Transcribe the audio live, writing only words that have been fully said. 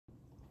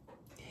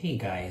Hey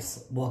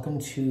guys, welcome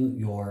to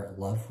your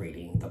love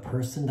reading. The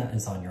person that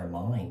is on your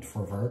mind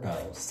for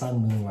Virgo,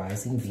 Sun, Moon,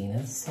 Rising,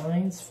 Venus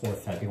signs for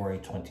February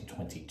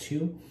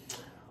 2022.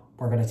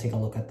 We're going to take a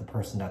look at the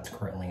person that's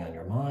currently on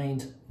your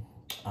mind,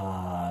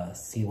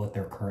 see what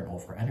their current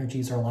over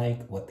energies are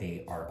like, what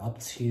they are up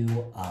to,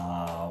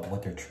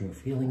 what their true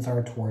feelings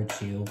are towards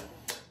you,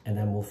 and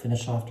then we'll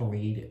finish off the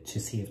read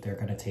to see if they're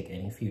going to take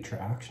any future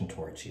action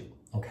towards you,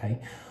 okay?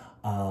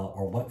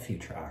 Or what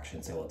future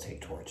actions they will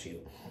take towards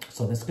you.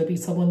 So this could be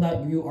someone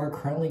that you are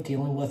currently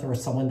dealing with, or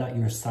someone that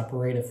you're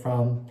separated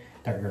from,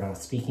 that you're not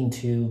speaking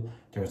to,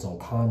 there's no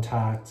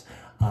contact.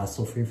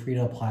 So feel free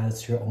to apply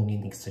this to your own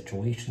unique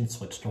situation,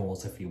 switch the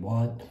roles if you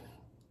want.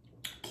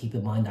 Keep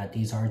in mind that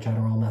these are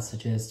general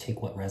messages.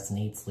 Take what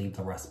resonates, leave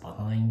the rest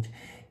behind.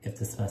 If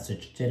this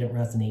message didn't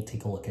resonate,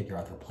 take a look at your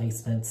other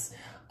placements.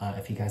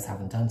 If you guys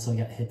haven't done so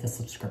yet, hit the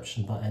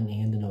subscription button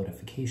and the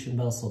notification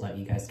bell so that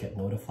you guys get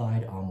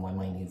notified on when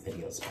my new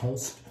videos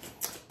post.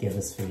 Give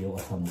this video a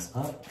thumbs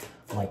up.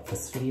 Like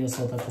this video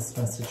so that this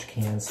message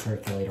can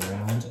circulate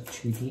around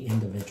to the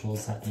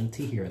individuals that need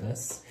to hear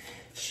this.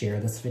 Share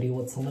this video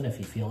with someone if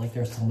you feel like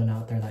there's someone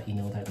out there that you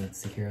know that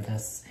needs to hear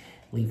this.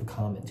 Leave a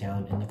comment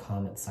down in the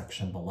comment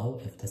section below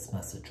if this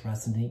message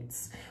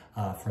resonates.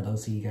 For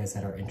those of you guys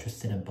that are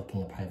interested in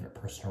booking a private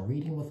personal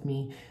reading with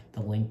me,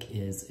 the link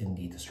is in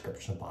the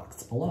description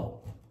box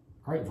below.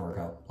 All right,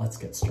 Virgo, let's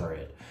get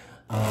started.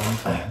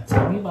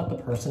 Tell me about the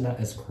person that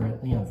is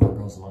currently on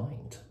Virgo's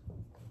mind.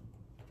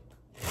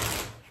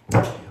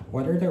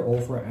 What are their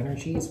over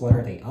energies? What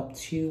are they up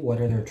to? What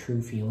are their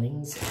true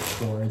feelings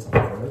towards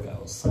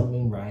Virgo? Sun,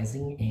 Moon,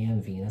 Rising,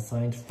 and Venus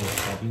signs for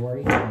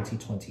February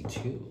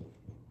 2022.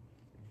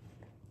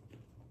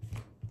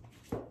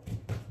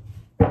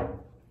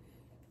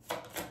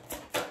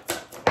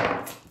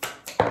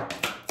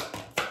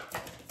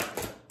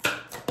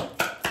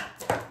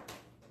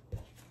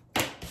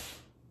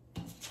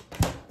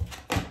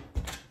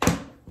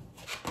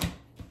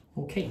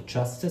 Okay,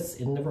 Justice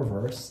in the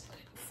reverse,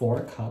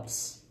 4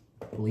 cups,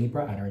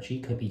 Libra energy,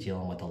 could be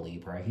dealing with a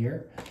Libra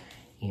here.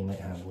 You might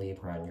have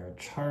Libra on your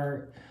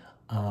chart.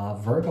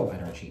 Virgo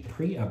energy,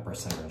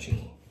 pre-Empress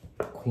energy,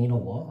 Queen of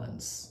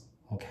Wands,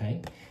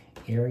 okay?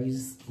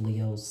 Aries,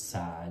 Leo,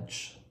 Sag,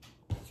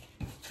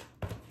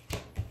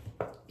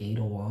 8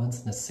 of Wands,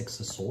 and the 6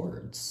 of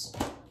Swords.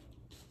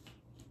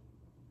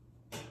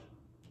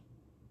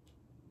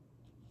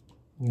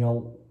 You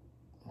know,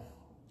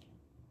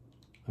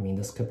 I mean,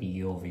 this could be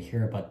you over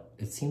here, but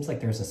it seems like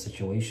there's a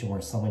situation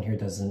where someone here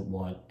doesn't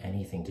want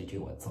anything to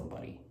do with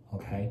somebody,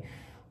 okay?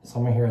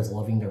 Someone here is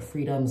loving their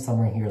freedom.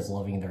 Someone here is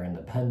loving their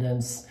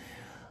independence.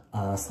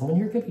 Someone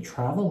here could be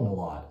traveling a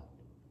lot,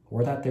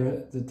 or that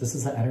this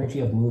is the energy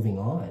of moving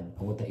on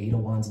with the 8 of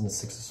Wands and the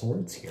 6 of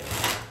Swords here,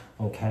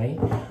 okay?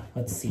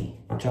 Let's see.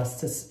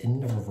 Justice in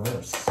the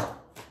reverse.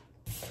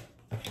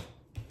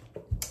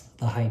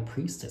 The High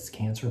Priestess,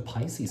 Cancer,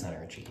 Pisces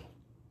energy.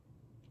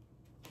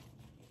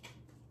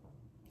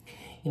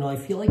 You know, I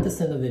feel like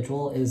this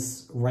individual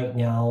is right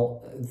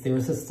now,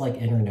 there's this like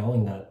inner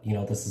knowing that, you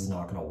know, this is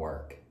not going to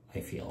work,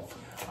 I feel.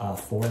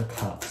 4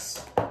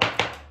 cups.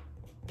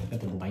 Look at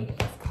the Knight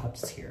of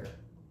Cups here.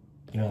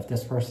 You know, if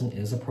this person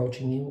is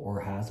approaching you or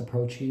has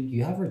approached you,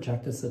 you have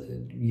rejected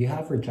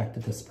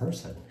this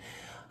person.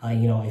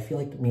 You know, I feel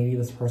like maybe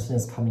this person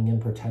is coming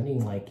in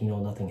pretending like, you know,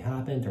 nothing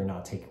happened. They're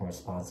not taking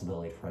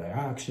responsibility for their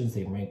actions.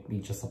 They might be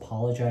just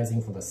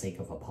apologizing for the sake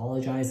of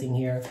apologizing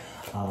here.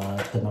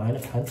 The 9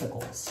 of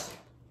Pentacles.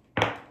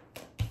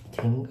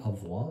 King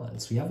of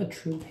Wands. We have a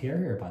true pair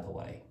here, by the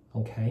way,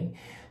 okay?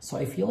 So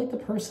I feel like the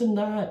person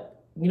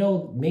that, you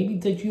know, maybe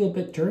did you a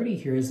bit dirty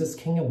here is this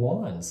King of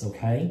Wands,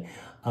 okay?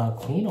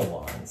 Queen of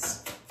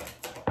Wands.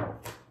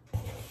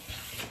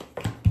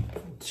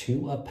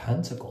 2 of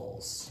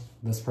Pentacles.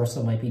 This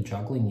person might be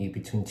juggling you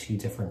between 2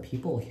 different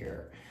people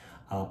here.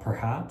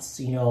 Perhaps,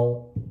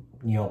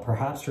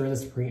 perhaps you're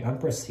this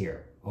pre-Empress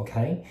here,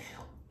 okay?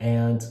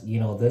 And,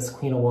 you know, this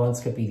Queen of Wands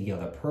could be the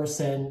other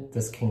person.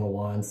 This King of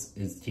Wands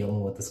is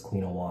dealing with this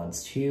Queen of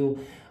Wands too.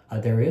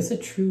 There is a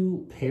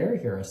true pair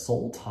here, a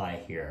soul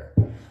tie here.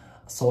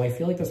 So I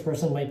feel like this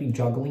person might be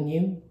juggling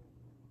you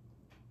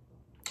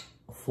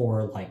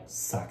for like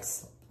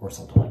sex or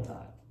something like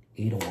that.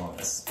 8 of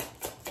Wands.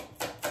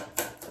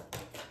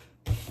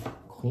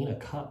 Queen of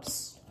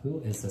Cups.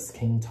 Who is this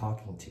king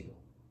talking to?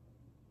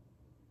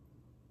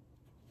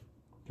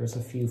 There's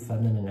a few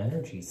feminine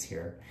energies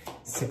here.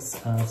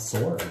 6 of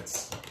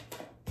Swords.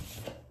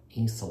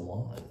 Ace of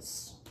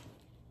Wands.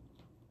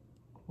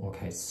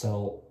 Okay,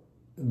 so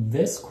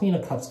this Queen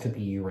of Cups could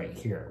be you right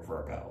here,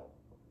 Virgo.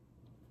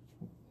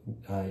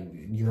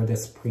 You're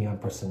this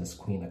pre-Empress and this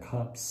Queen of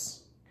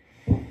Cups.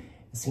 It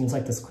seems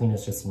like this queen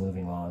is just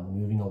moving on,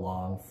 moving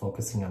along,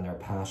 focusing on their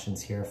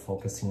passions here,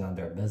 focusing on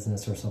their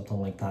business or something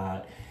like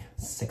that.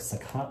 6 of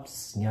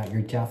Cups. Yeah,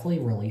 you're definitely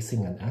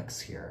releasing an ex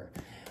here.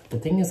 The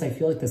thing is, I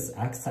feel like this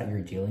ex that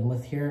you're dealing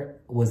with here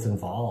was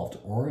involved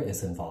or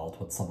is involved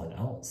with someone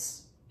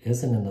else,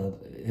 is in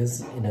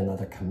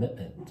another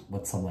commitment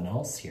with someone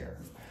else here,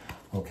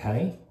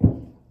 okay?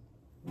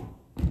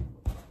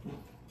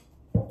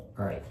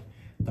 All right.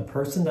 The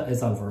person that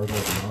is on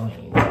Virgo's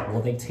mind,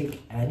 will they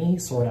take any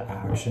sort of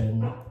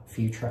action,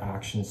 future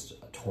actions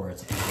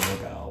towards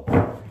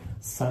Virgo?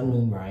 Sun,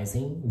 Moon,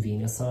 Rising,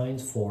 Venus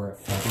signs for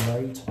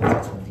February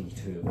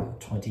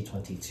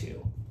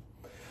 2022.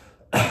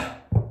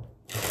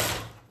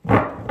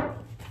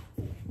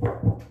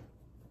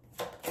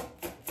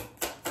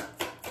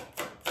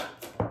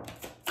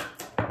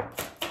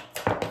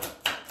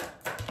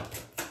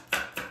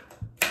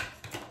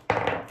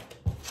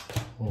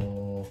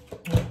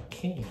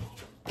 Okay.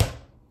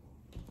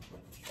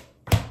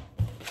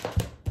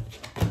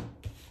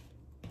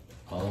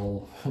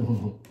 Oh,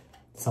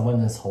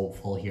 someone is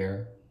hopeful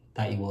here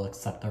that you will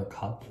accept their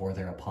cup or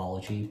their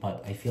apology,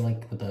 but I feel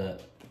like with the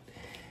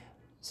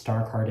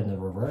star card in the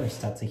reverse,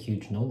 that's a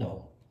huge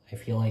no-no. I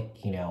feel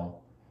like, you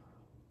know,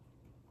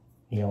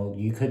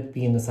 you could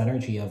be in this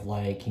energy of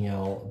like, you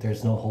know,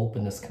 there's no hope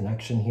in this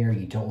connection here.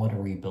 You don't want to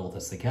rebuild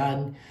this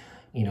again.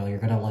 You know, you're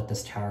going to let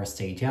this tower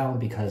stay down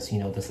because, you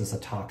know, this is a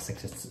toxic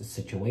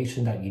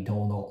situation that you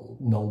don't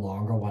no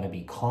longer want to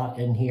be caught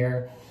in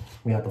here.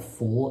 We have the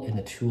Fool and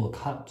the Two of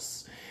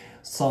Cups.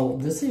 So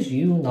this is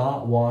you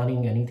not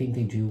wanting anything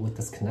to do with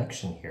this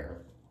connection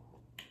here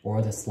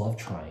or this love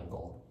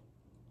triangle,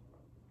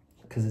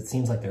 because it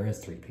seems like there is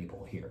 3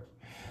 people here.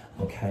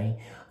 Okay.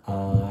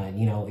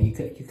 You know, you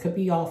could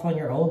be off on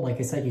your own. Like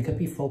I said, you could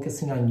be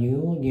focusing on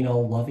you, you know,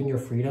 loving your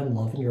freedom,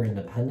 loving your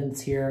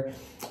independence here.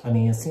 I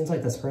mean, it seems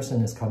like this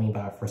person is coming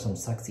back for some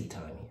sexy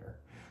time here.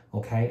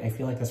 Okay. I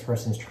feel like this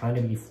person is trying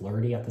to be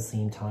flirty at the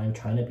same time,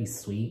 trying to be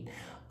sweet.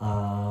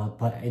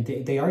 But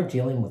they are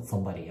dealing with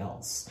somebody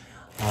else.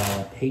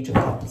 Page of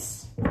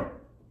Cups.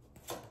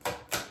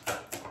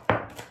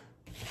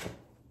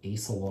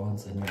 Ace of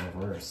Wands in the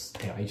reverse.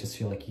 Yeah, I just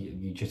feel like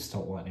you just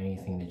don't want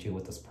anything to do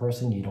with this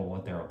person. You don't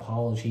want their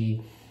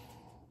apology.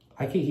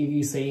 I could hear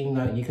you saying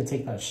that you could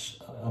take that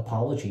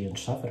apology and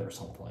shove it or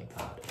something like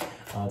that.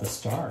 The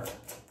Star.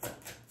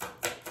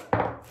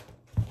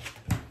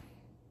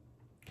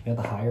 Yeah,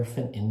 the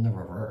Hierophant in the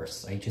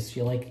reverse. I just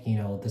feel like, you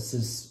know, this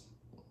is...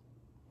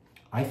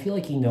 I feel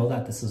like you know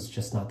that this is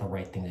just not the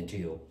right thing to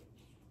do,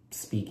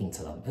 speaking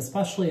to them,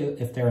 especially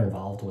if they're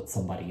involved with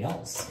somebody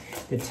else.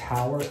 The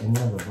Tower in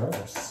the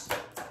reverse.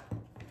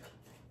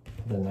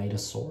 The Knight of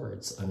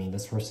Swords. I mean,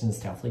 this person is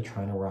definitely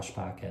trying to rush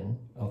back in,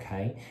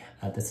 okay?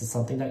 This is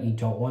something that you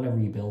don't want to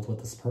rebuild with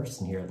this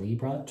person here.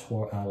 Libra,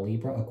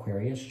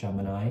 Aquarius,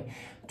 Gemini,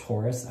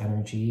 Taurus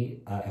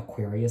energy,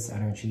 Aquarius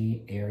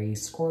energy,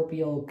 Aries,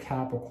 Scorpio,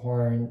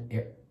 Capricorn,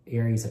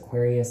 Aries,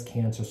 Aquarius,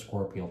 Cancer,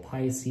 Scorpio,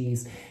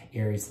 Pisces,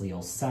 Aries,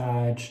 Leo,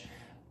 Sag,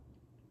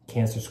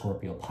 Cancer,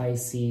 Scorpio,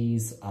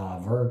 Pisces,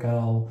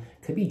 Virgo.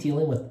 Could be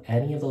dealing with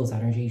any of those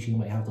energies. You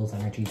might have those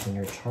energies in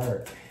your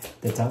chart.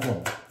 The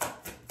Devil.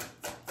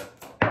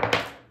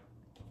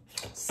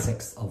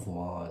 6 of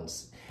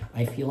Wands.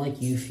 I feel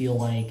like you feel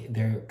like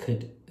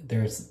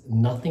there's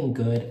nothing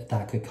good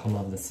that could come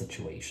of the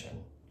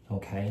situation.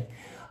 Okay?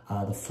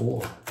 The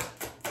Fool.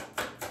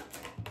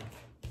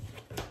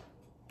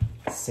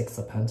 6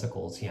 of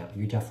Pentacles. Yeah,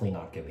 you're definitely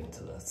not giving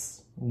to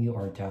this. You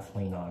are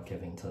definitely not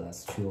giving to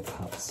this. 2 of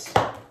Cups.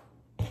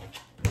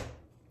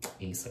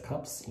 Ace of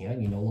Cups. Yeah,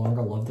 you no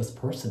longer love this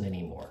person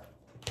anymore.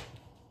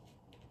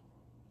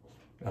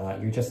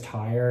 You're just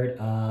tired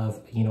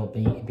of, you know,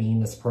 being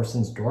this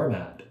person's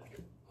doormat.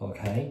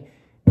 Okay?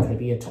 Could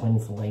be a twin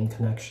flame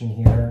connection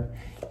here.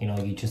 You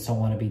know, you just don't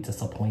want to be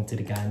disappointed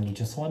again. You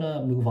just want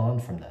to move on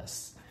from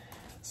this.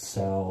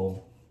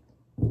 So...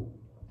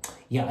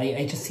 yeah,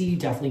 I just see you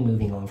definitely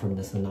moving on from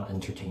this and not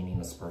entertaining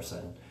this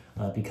person.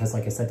 Because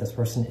like I said, this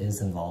person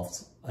is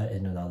involved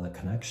in another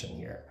connection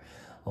here.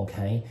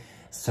 Okay?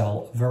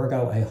 So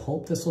Virgo, I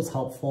hope this was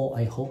helpful.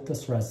 I hope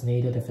this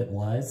resonated. If it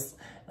was,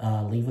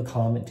 leave a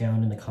comment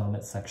down in the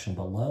comment section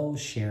below.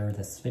 Share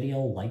this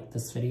video. Like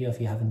this video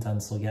if you haven't done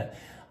so yet.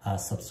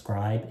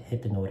 Subscribe.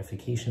 Hit the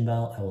notification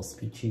bell. I will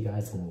speak to you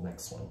guys in the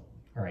next one.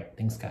 All right.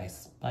 Thanks,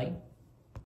 guys. Bye.